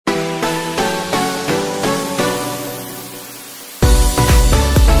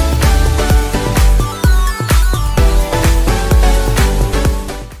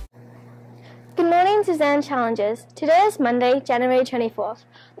21 challenges. Today is Monday, January 24th.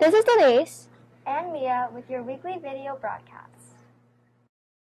 This is Denise and Mia with your weekly video broadcasts.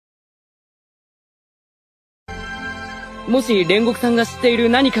 もし煉獄さんが知っている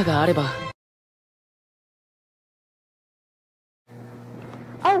何かがあれば。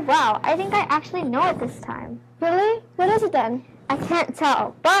Oh wow, I think I actually know it this time. Really? What is it then? I can't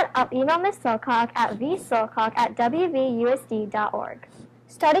tell, but I'll email Miss Silcock at vsilcock@wvusd.org.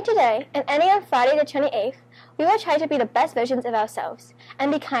 Starting today and ending on Friday the 28th, we will try to be the best versions of ourselves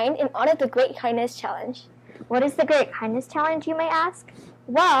and be kind in honor of the Great Kindness Challenge. What is the Great Kindness Challenge, you may ask?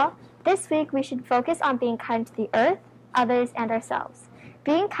 Well, this week we should focus on being kind to the earth, others, and ourselves.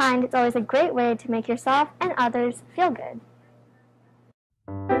 Being kind is always a great way to make yourself and others feel good.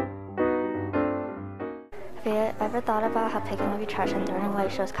 Have you ever thought about how picking up your trash and throwing away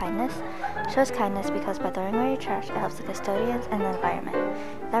shows kindness? It shows kindness because by throwing away your trash, it helps the custodians and the environment.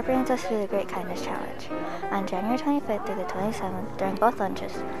 That brings us to the Great Kindness Challenge. On January 25th through the 27th, during both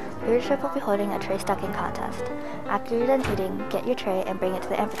lunches, leadership will be holding a tray stacking contest. After you're done eating, get your tray and bring it to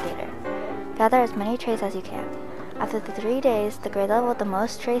the amphitheater. Gather as many trays as you can. After the 3 days, the grade level with the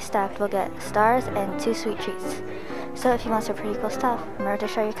most trays stacked will get stars and 2 sweet treats. So if you want some pretty cool stuff, remember to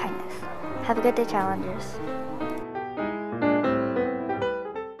show your kindness. Have a good day, challengers.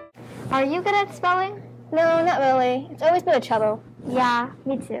 Are you good at spelling? No, not really. It's always been a trouble. Yeah,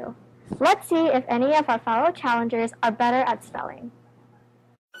 me too. Let's see if any of our fellow challengers are better at spelling.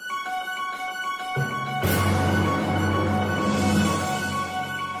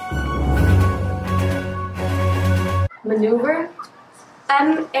 Maneuver,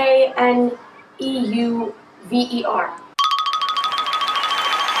 M-A-N-E-U-V-E-R.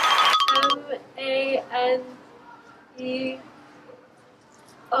 M-A-N-E-O-U-V-E-R.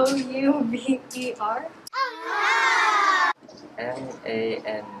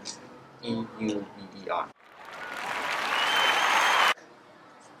 M-A-N-E-U-V-E-R.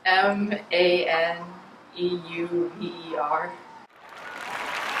 M-A-N-E-U-V-E-R.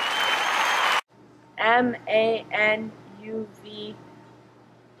 M-A-N-U-V-E-R.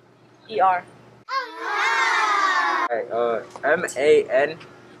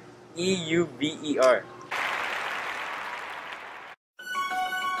 M-A-N-E-U-V-E-R.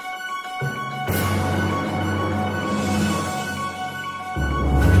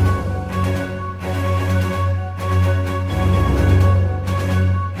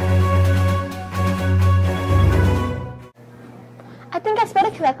 I think I spelled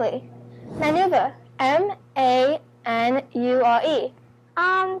it correctly. Maneuver, M-A-N-U-R-E.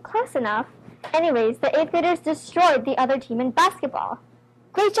 Close enough. Anyways, the 8th graders destroyed the other team in basketball.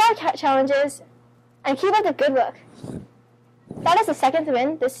 Great job, challengers, and keep up the good work. That is the 2nd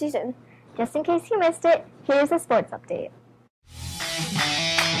win this season. Just in case you missed it, here's the sports update.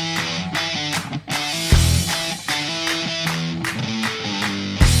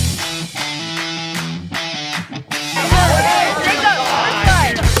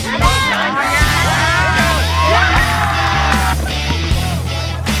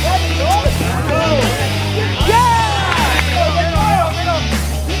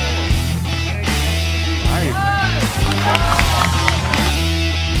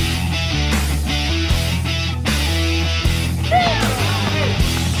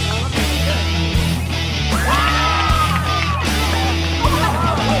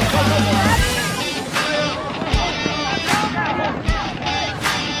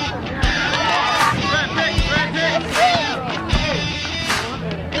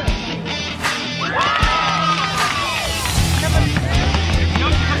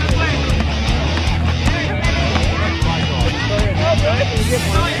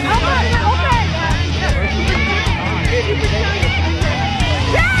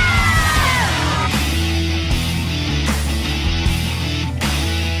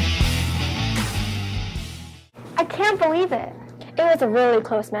 I can't believe it. It was a really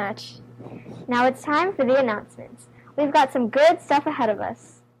close match. Now it's time for the announcements. We've got some good stuff ahead of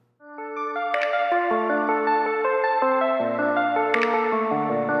us.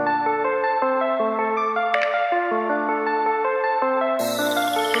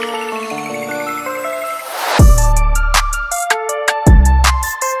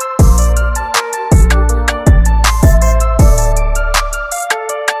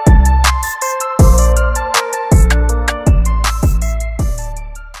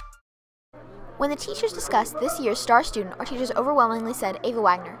 When the teachers discussed this year's star student, our teachers overwhelmingly said Ava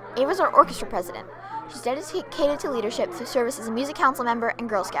Wagner. Ava's our orchestra president. She's dedicated to leadership through service as a music council member and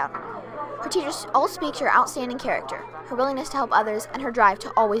Girl Scout. Her teachers all speak to her outstanding character, her willingness to help others, and her drive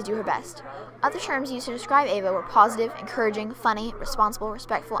to always do her best. Other terms used to describe Ava were positive, encouraging, funny, responsible,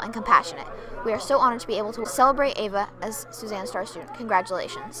 respectful, and compassionate. We are so honored to be able to celebrate Ava as Suzanne Star Student.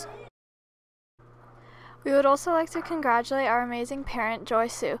 Congratulations. We would also like to congratulate our amazing parent, Joy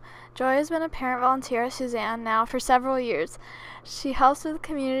Sue. Joy has been a parent volunteer at Suzanne now for several years. She helps with the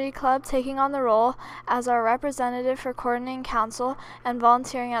community club, taking on the role as our representative for coordinating council and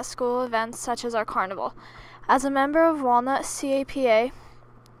volunteering at school events such as our carnival. As a member of Walnut CAPA,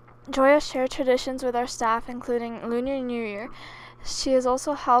 Joy has shared traditions with our staff, including Lunar New Year. She has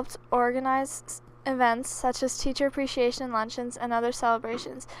also helped organize events such as teacher appreciation luncheons and other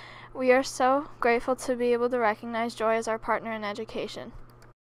celebrations. We are so grateful to be able to recognize Joy as our partner in education.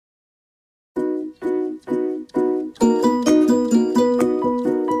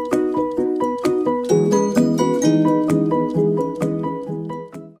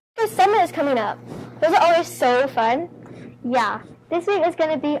 The summit is coming up. Those are always so fun. Yeah, this week is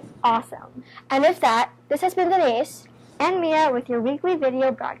going to be awesome. And with that, this has been Denise And Mia with your weekly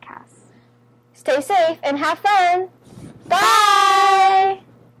video broadcast. Stay safe and have fun. Bye!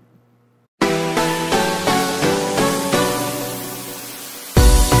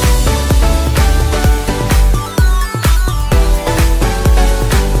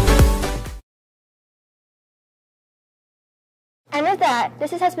 And with that,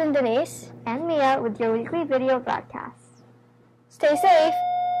 this has been Denise And Mia with your weekly video broadcast. Stay safe.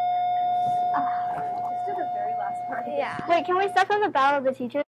 Let's do the very last part. Wait, can we start from the Battle of the Teachers?